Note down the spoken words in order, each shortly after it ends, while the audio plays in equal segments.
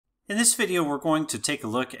In this video, we're going to take a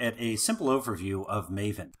look at a simple overview of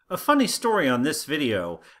Maven. A funny story on this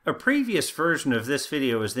video: a previous version of this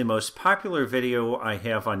video is the most popular video I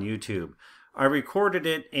have on YouTube. I recorded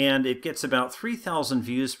it and it gets about 3,000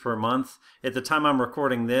 views per month. At the time I'm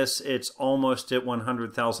recording this, it's almost at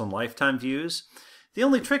 100,000 lifetime views. The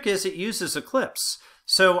only trick is it uses Eclipse.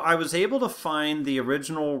 So I was able to find the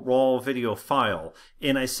original raw video file,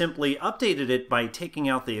 and I simply updated it by taking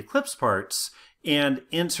out the Eclipse parts and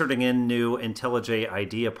inserting in new IntelliJ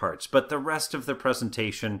IDEA parts, but the rest of the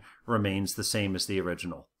presentation remains the same as the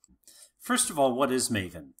original. First of all, what is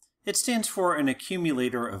Maven? It stands for an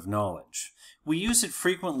accumulator of knowledge. We use it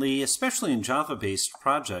frequently, especially in Java-based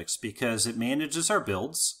projects, because it manages our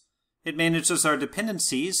builds, it manages our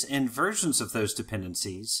dependencies and versions of those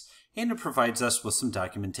dependencies, and it provides us with some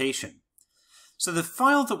documentation. So the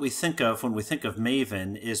file that we think of when we think of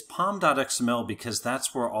Maven is pom.xml because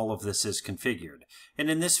that's where all of this is configured. And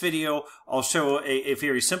in this video, I'll show a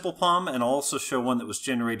very simple POM, and I'll also show one that was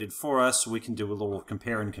generated for us so we can do a little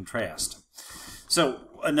compare and contrast. So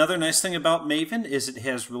another nice thing about Maven is it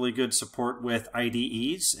has really good support with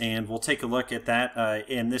IDEs, and we'll take a look at that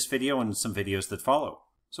in this video and some videos that follow.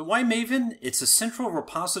 So why Maven? It's a central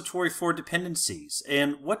repository for dependencies.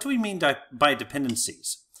 And what do we mean by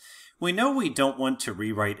dependencies? We know we don't want to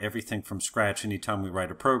rewrite everything from scratch anytime we write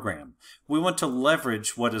a program. We want to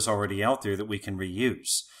leverage what is already out there that we can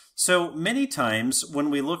reuse. So many times when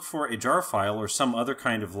we look for a jar file or some other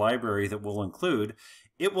kind of library that we'll include,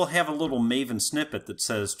 it will have a little Maven snippet that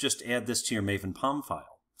says, just add this to your Maven POM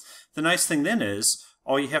file. The nice thing then is,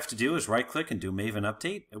 all you have to do is right-click and do Maven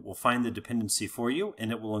Update. It will find the dependency for you,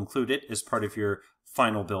 and it will include it as part of your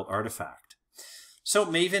final built artifact. So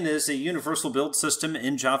Maven is a universal build system.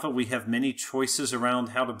 In Java, we have many choices around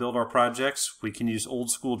how to build our projects. We can use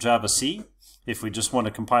old school Java C if we just want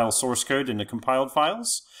to compile source code into compiled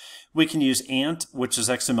files. We can use Ant, which is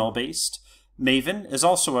XML-based. Maven is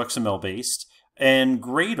also XML-based. And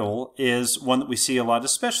Gradle is one that we see a lot,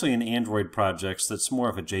 especially in Android projects, that's more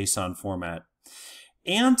of a JSON format.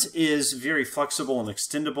 Ant is very flexible and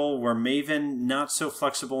extendable, where Maven not so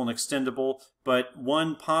flexible and extendable, but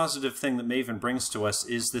one positive thing that Maven brings to us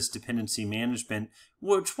is this dependency management,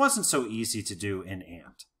 which wasn't so easy to do in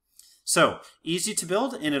Ant. So, easy to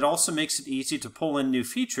build, and it also makes it easy to pull in new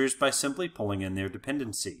features by simply pulling in their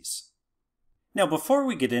dependencies. Now, before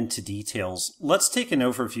we get into details, let's take an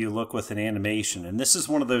overview look with an animation. And this is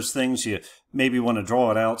one of those things you maybe want to draw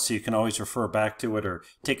it out so you can always refer back to it or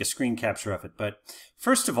take a screen capture of it. But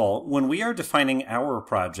first of all, when we are defining our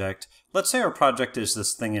project, let's say our project is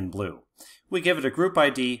this thing in blue. We give it a group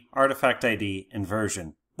ID, artifact ID, and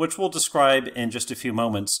version, which we'll describe in just a few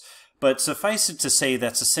moments. But suffice it to say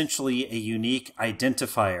that's essentially a unique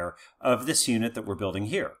identifier of this unit that we're building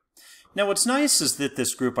here. Now what's nice is that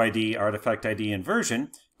this group ID, artifact ID, and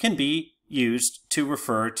version can be used to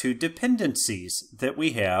refer to dependencies that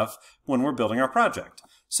we have when we're building our project.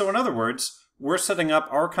 So in other words, we're setting up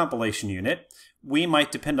our compilation unit. We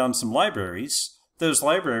might depend on some libraries. Those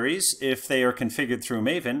libraries, if they are configured through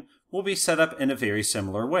Maven, will be set up in a very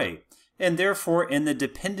similar way. And therefore, in the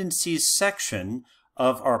dependencies section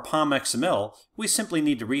of our pom.xml, we simply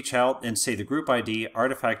need to reach out and say the group ID,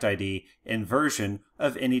 artifact ID, and version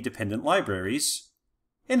of any dependent libraries,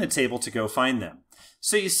 and it's able to go find them.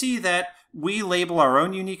 So you see that we label our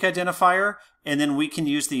own unique identifier, and then we can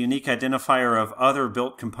use the unique identifier of other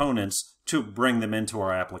built components to bring them into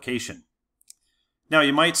our application. Now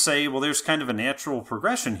you might say, well, there's kind of a natural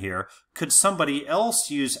progression here. Could somebody else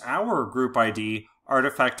use our group ID,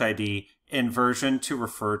 artifact ID, and version to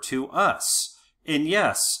refer to us? And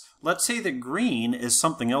yes, let's say that green is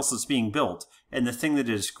something else that's being built, and the thing that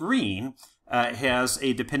is green has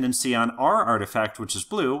a dependency on our artifact, which is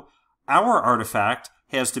blue. Our artifact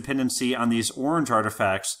has dependency on these orange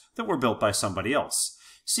artifacts that were built by somebody else.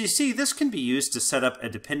 So you see, this can be used to set up a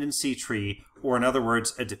dependency tree, or in other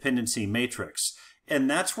words, a dependency matrix. And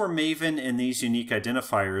that's where Maven and these unique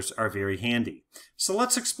identifiers are very handy. So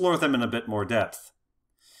let's explore them in a bit more depth.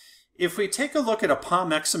 If we take a look at a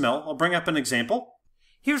pom.xml, I'll bring up an example.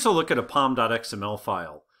 Here's a look at a pom.xml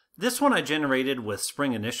file. This one I generated with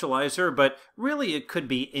Spring Initializr, but really it could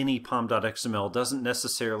be any pom.xml, doesn't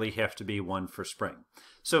necessarily have to be one for Spring.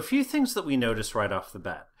 So a few things that we notice right off the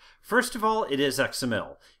bat. First of all, it is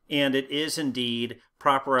XML, and it is indeed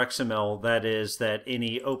proper XML, that is, that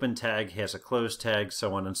any open tag has a close tag,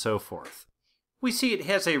 so on and so forth. We see it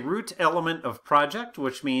has a root element of project,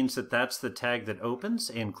 which means that that's the tag that opens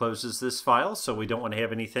and closes this file, so we don't want to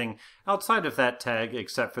have anything outside of that tag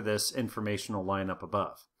except for this informational line up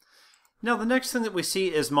above. Now the next thing that we see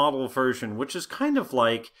is model version, which is kind of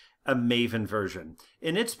like a Maven version.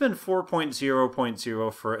 And it's been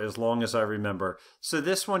 4.0.0 for as long as I remember. So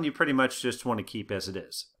this one you pretty much just want to keep as it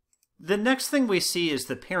is. The next thing we see is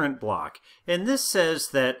the parent block. And this says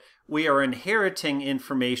that we are inheriting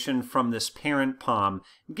information from this parent POM.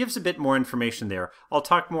 It gives a bit more information there. I'll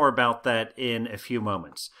talk more about that in a few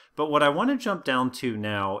moments. But what I want to jump down to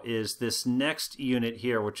now is this next unit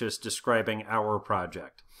here, which is describing our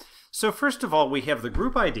project. So first of all, we have the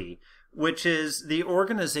groupId, which is the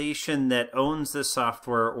organization that owns the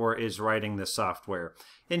software or is writing the software.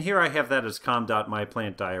 And here I have that as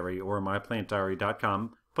com.myplantdiary or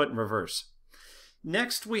myplantdiary.com, put in reverse.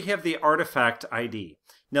 Next, we have the artifactId.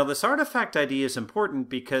 Now, this artifactId is important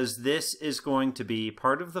because this is going to be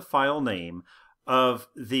part of the file name of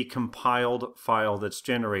the compiled file that's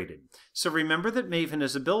generated. So remember that Maven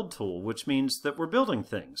is a build tool, which means that we're building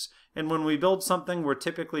things. And when we build something, we're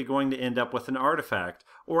typically going to end up with an artifact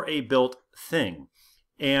or a built thing.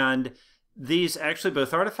 And these actually,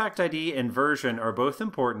 both artifactId and version, are both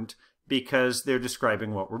important because they're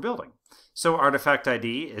describing what we're building. So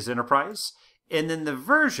artifactId is enterprise. And then the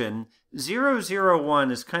version, 001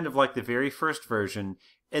 is kind of like the very first version,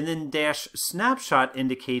 and then -snapshot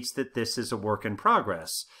indicates that this is a work in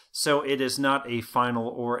progress. So it is not a final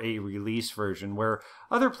or a release version, where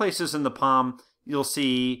other places in the POM you'll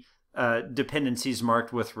see dependencies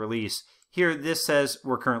marked with release. Here this says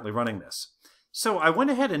we're currently running this. So I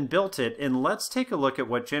went ahead and built it, and let's take a look at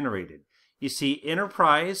what generated. You see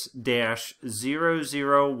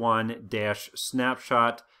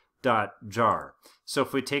enterprise-001-snapshot.jar. So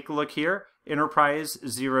if we take a look here, enterprise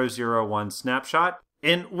 001 snapshot.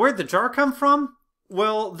 And where'd the jar come from?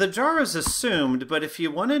 Well, the jar is assumed, but if you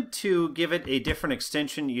wanted to give it a different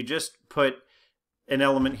extension, you just put an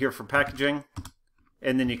element here for packaging,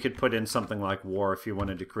 and then you could put in something like war if you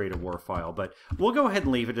wanted to create a war file. But we'll go ahead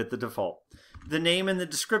and leave it at the default. The name and the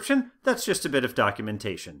description, that's just a bit of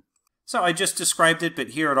documentation. So I just described it, but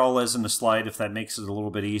here it all is in the slide if that makes it a little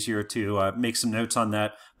bit easier to make some notes on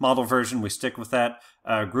that. Model version, we stick with that.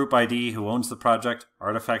 groupId, who owns the project.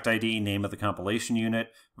 artifactId, name of the compilation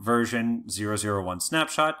unit. Version, 001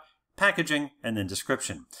 snapshot. Packaging, and then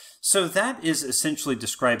description. So that is essentially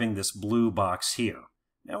describing this blue box here.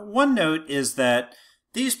 Now, one note is that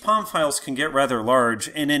these POM files can get rather large,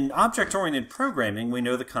 and in object-oriented programming, we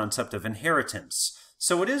know the concept of inheritance.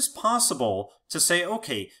 So it is possible to say,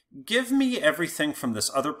 okay, give me everything from this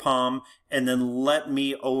other POM, and then let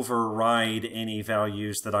me override any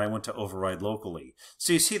values that I want to override locally.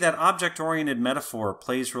 So you see that object-oriented metaphor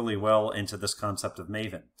plays really well into this concept of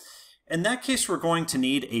Maven. In that case, we're going to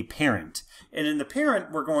need a parent. And in the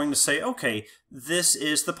parent, we're going to say, okay, this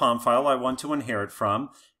is the POM file I want to inherit from,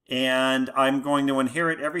 and I'm going to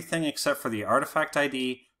inherit everything except for the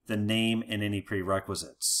artifactId, the name, and any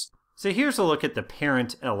prerequisites. So here's a look at the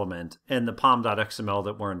parent element in the pom.xml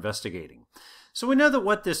that we're investigating. So we know that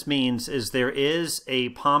what this means is there is a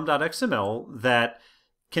pom.xml that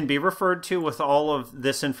can be referred to with all of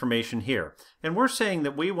this information here. And we're saying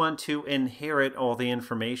that we want to inherit all the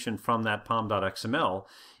information from that pom.xml,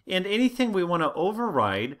 and anything we want to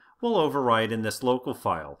override will override in this local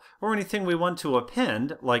file, or anything we want to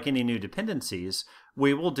append, like any new dependencies,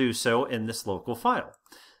 we will do so in this local file.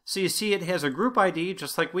 So you see it has a groupId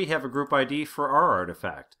just like we have a groupId for our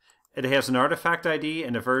artifact. It has an artifactId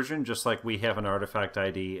and a version just like we have an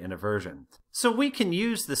artifactId and a version. So we can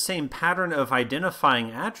use the same pattern of identifying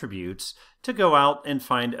attributes to go out and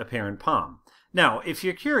find a parent POM. Now, if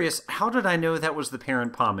you're curious, how did I know that was the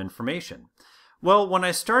parent POM information? Well, when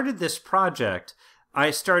I started this project, I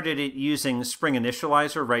started it using Spring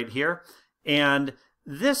Initializr right here, and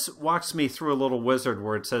this walks me through a little wizard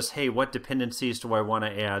where it says, hey, what dependencies do I want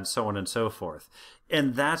to add, so on and so forth.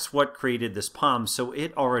 And that's what created this POM, so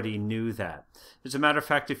it already knew that. As a matter of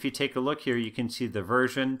fact, if you take a look here, you can see the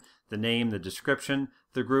version, the name, the description,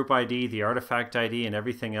 the groupId, the artifactId, and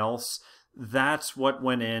everything else. That's what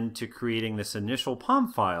went into creating this initial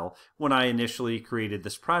POM file when I initially created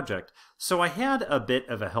this project. So I had a bit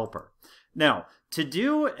of a helper. Now, to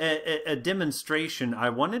do a demonstration, I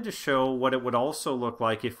wanted to show what it would also look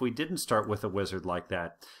like if we didn't start with a wizard like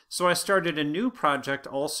that. So I started a new project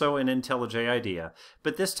also in IntelliJ IDEA,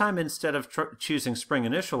 but this time instead of choosing Spring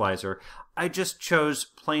Initializr, I just chose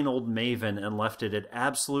plain old Maven and left it at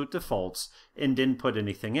absolute defaults and didn't put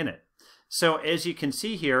anything in it. So as you can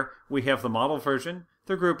see here, we have the model version,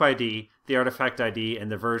 the groupId, the artifactId,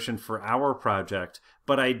 and the version for our project,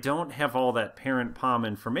 but I don't have all that parent POM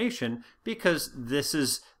information because this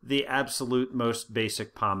is the absolute most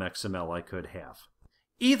basic pom.xml I could have.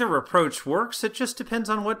 Either approach works, it just depends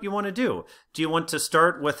on what you want to do. Do you want to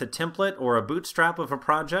start with a template or a bootstrap of a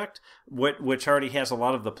project, which already has a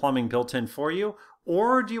lot of the plumbing built in for you?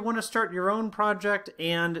 Or do you want to start your own project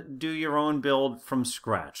and do your own build from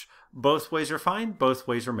scratch? Both ways are fine, both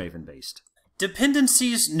ways are Maven-based.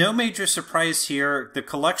 Dependencies, no major surprise here. The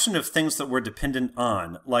collection of things that we're dependent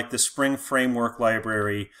on, like the Spring Framework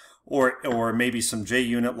library, or maybe some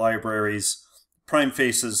JUnit libraries, prime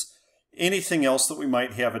faces, anything else that we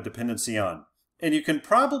might have a dependency on. And you can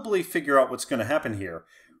probably figure out what's going to happen here.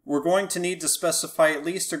 We're going to need to specify at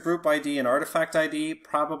least a group ID and artifact ID,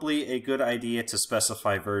 probably a good idea to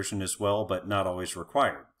specify version as well, but not always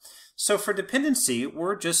required. So for dependency,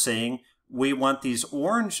 we're just saying we want these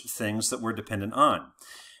orange things that we're dependent on.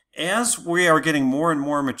 As we are getting more and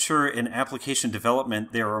more mature in application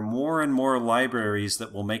development, there are more and more libraries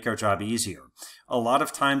that will make our job easier. A lot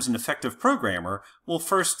of times an effective programmer will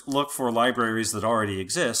first look for libraries that already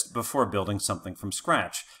exist before building something from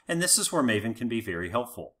scratch, and this is where Maven can be very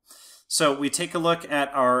helpful. So we take a look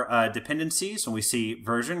at our dependencies, and we see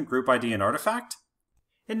version, group ID, and artifact.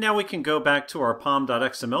 And now we can go back to our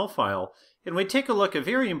pom.xml file, and we take a look at a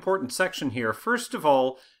very important section here. First of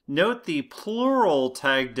all, note the plural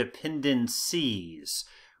tag dependencies,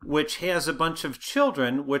 which has a bunch of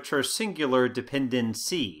children which are singular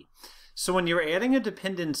dependency. So when you're adding a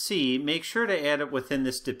dependency, make sure to add it within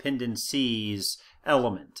this dependencies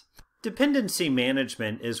element. Dependency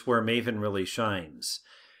management is where Maven really shines.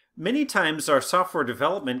 Many times our software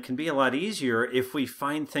development can be a lot easier if we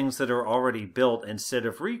find things that are already built instead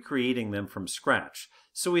of recreating them from scratch.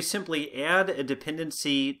 So we simply add a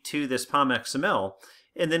dependency to this pom.xml,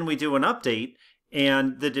 and then we do an update,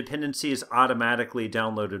 and the dependency is automatically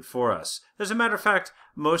downloaded for us. As a matter of fact,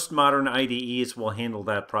 most modern IDEs will handle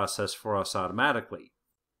that process for us automatically.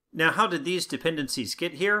 Now, how did these dependencies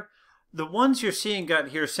get here? The ones you're seeing got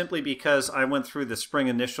here simply because I went through the Spring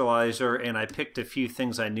Initializr and I picked a few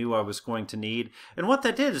things I knew I was going to need, and what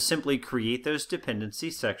that did is simply create those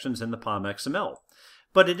dependency sections in the pom.xml.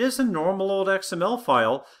 But it is a normal old XML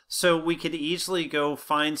file, so we could easily go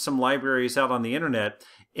find some libraries out on the internet,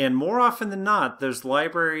 and more often than not, those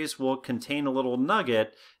libraries will contain a little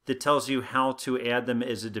nugget that tells you how to add them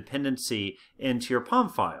as a dependency into your POM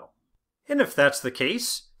file. And if that's the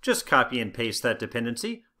case, just copy and paste that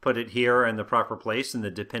dependency, put it here in the proper place in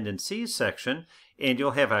the dependencies section, and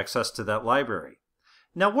you'll have access to that library.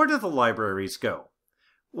 Now, where do the libraries go?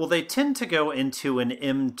 Well, they tend to go into an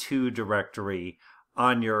M2 directory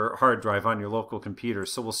on your hard drive on your local computer.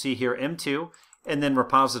 So we'll see here M2 and then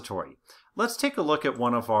repository. Let's take a look at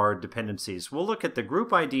one of our dependencies. We'll look at the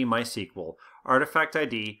group ID MySQL, artifact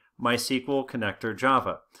ID MySQL connector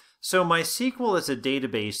Java. So MySQL is a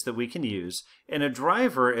database that we can use, and a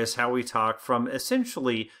driver is how we talk from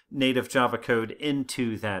essentially native Java code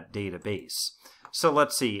into that database. So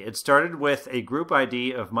let's see, it started with a group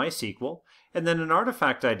ID of MySQL and then an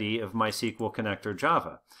artifact ID of MySQL connector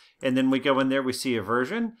Java. And then we go in there, we see a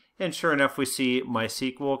version, and sure enough, we see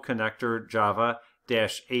MySQL connector Java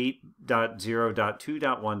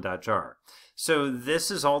 -8.0.2.1.jar. So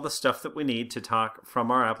this is all the stuff that we need to talk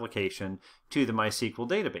from our application to the MySQL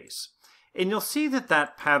database. And you'll see that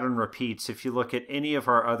that pattern repeats if you look at any of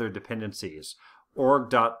our other dependencies.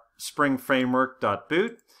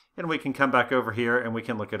 org.springframework.boot, and we can come back over here and we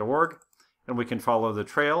can look at org, and we can follow the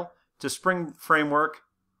trail to Spring Framework,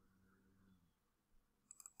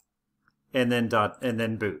 and then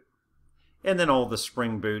boot. And then all the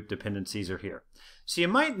Spring Boot dependencies are here. So you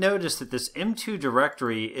might notice that this M2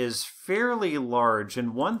 directory is fairly large,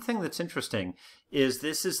 and one thing that's interesting is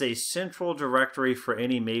this is a central directory for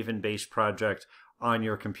any Maven-based project on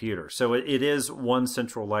your computer. So it is one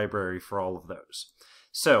central library for all of those.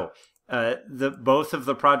 So both of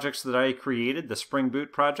the projects that I created, the Spring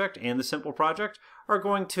Boot project and the Simple project, are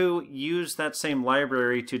going to use that same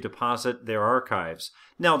library to deposit their archives.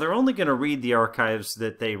 Now, they're only going to read the archives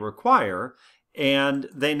that they require, and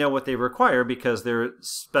they know what they require because they're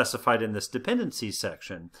specified in this dependencies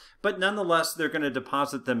section. But nonetheless, they're going to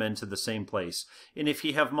deposit them into the same place. And if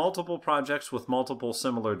you have multiple projects with multiple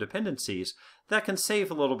similar dependencies, that can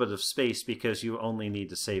save a little bit of space because you only need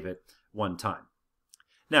to save it one time.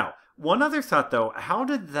 Now, one other thought though, how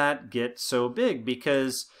did that get so big?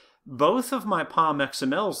 Because both of my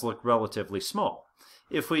pom.xmls look relatively small.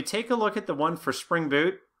 If we take a look at the one for Spring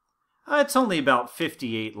Boot, it's only about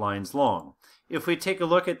 58 lines long. If we take a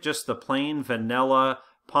look at just the plain vanilla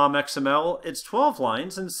pom.xml, it's 12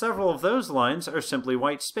 lines, and several of those lines are simply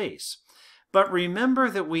white space. But remember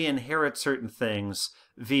that we inherit certain things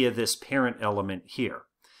via this parent element here.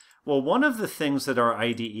 Well, one of the things that our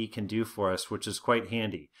IDE can do for us, which is quite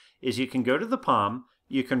handy, is you can go to the POM,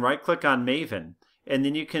 you can right-click on Maven, and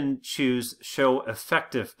then you can choose Show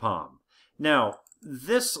Effective POM. Now,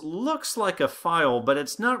 this looks like a file, but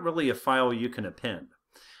it's not really a file you can append.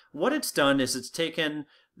 What it's done is it's taken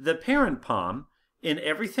the parent POM and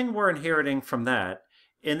everything we're inheriting from that,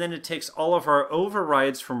 and then it takes all of our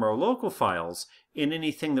overrides from our local files and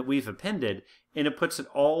anything that we've appended, and it puts it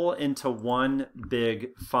all into one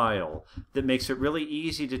big file that makes it really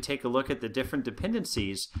easy to take a look at the different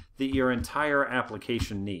dependencies that your entire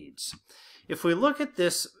application needs. If we look at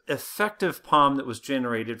this effective POM that was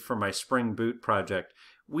generated for my Spring Boot project,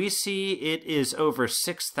 we see it is over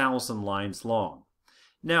 6,000 lines long.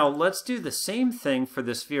 Now let's do the same thing for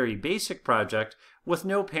this very basic project with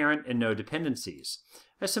no parent and no dependencies.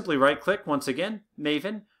 I simply right-click once again,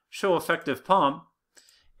 Maven, Show Effective POM,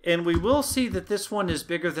 and we will see that this one is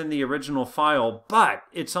bigger than the original file, but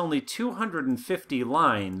it's only 250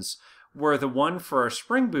 lines, where the one for our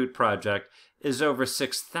Spring Boot project is over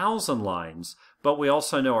 6,000 lines, but we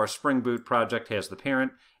also know our Spring Boot project has the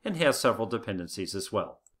parent and has several dependencies as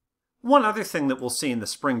well. One other thing that we'll see in the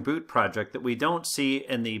Spring Boot project that we don't see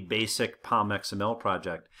in the basic pom.xml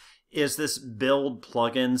project is this build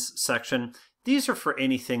plugins section. These are for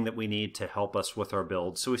anything that we need to help us with our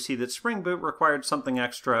build. So we see that Spring Boot required something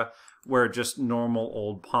extra, where just normal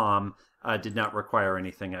old POM did not require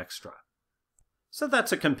anything extra. So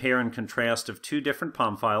that's a compare and contrast of two different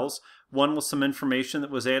POM files, one with some information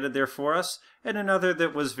that was added there for us, and another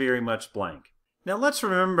that was very much blank. Now let's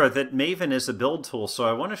remember that Maven is a build tool, so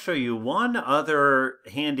I want to show you one other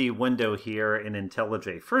handy window here in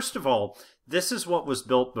IntelliJ. First of all, this is what was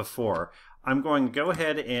built before. I'm going to go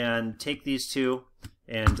ahead and take these two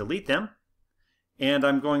and delete them. And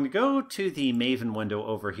I'm going to go to the Maven window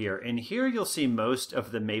over here. And here you'll see most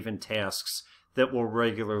of the Maven tasks that we'll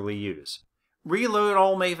regularly use. Reload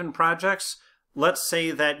all Maven projects. Let's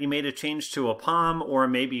say that you made a change to a POM, or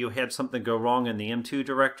maybe you had something go wrong in the M2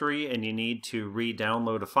 directory and you need to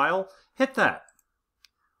re-download a file. Hit that.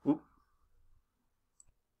 Oop.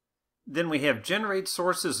 Then we have generate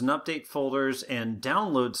sources and update folders and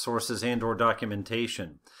download sources and or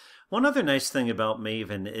documentation. One other nice thing about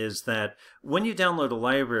Maven is that when you download a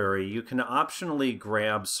library, you can optionally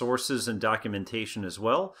grab sources and documentation as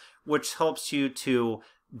well, which helps you to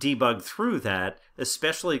debug through that,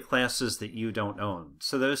 especially classes that you don't own.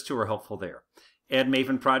 So those two are helpful there. Add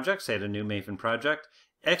Maven projects, add a new Maven project.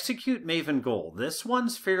 Execute Maven goal. This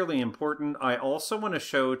one's fairly important. I also want to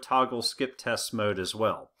show toggle skip test mode as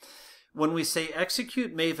well. When we say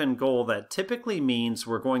execute Maven goal, that typically means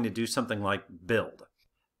we're going to do something like build.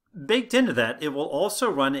 Baked into that, it will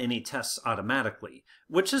also run any tests automatically,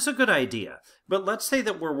 which is a good idea. But let's say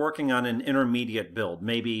that we're working on an intermediate build.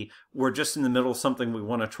 Maybe we're just in the middle of something we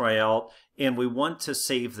want to try out, and we want to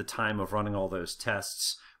save the time of running all those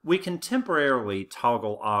tests. We can temporarily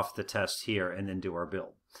toggle off the test here and then do our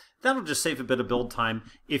build. That'll just save a bit of build time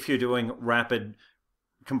if you're doing rapid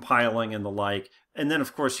compiling and the like. And then,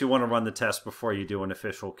 of course, you want to run the test before you do an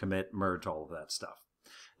official commit, merge, all of that stuff.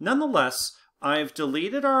 Nonetheless, I've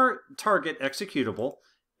deleted our target executable,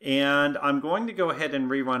 and I'm going to go ahead and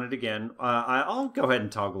rerun it again. I'll go ahead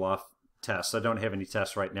and toggle off tests. I don't have any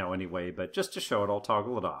tests right now anyway, but just to show it, I'll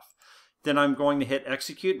toggle it off. Then I'm going to hit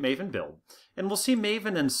execute Maven build, and we'll see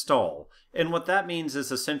Maven install. And what that means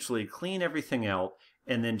is essentially clean everything out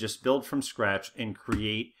and then just build from scratch and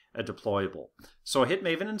create a deployable. So I hit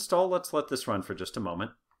Maven install. Let's let this run for just a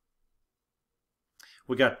moment.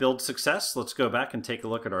 We got build success. Let's go back and take a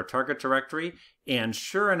look at our target directory. And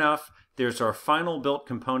sure enough, there's our final built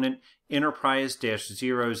component,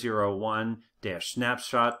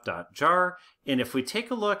 enterprise-001-snapshot.jar. And if we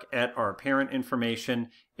take a look at our parent information,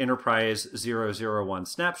 enterprise-001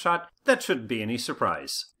 snapshot, that shouldn't be any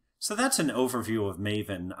surprise. So that's an overview of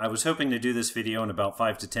Maven. I was hoping to do this video in about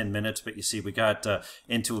 5 to 10 minutes, but you see we got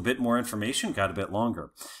into a bit more information, got a bit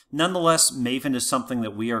longer. Nonetheless, Maven is something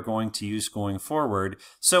that we are going to use going forward,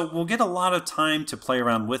 so we'll get a lot of time to play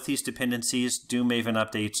around with these dependencies, do Maven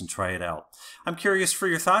updates, and try it out. I'm curious for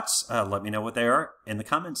your thoughts. Let me know what they are in the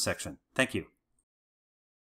comments section. Thank you.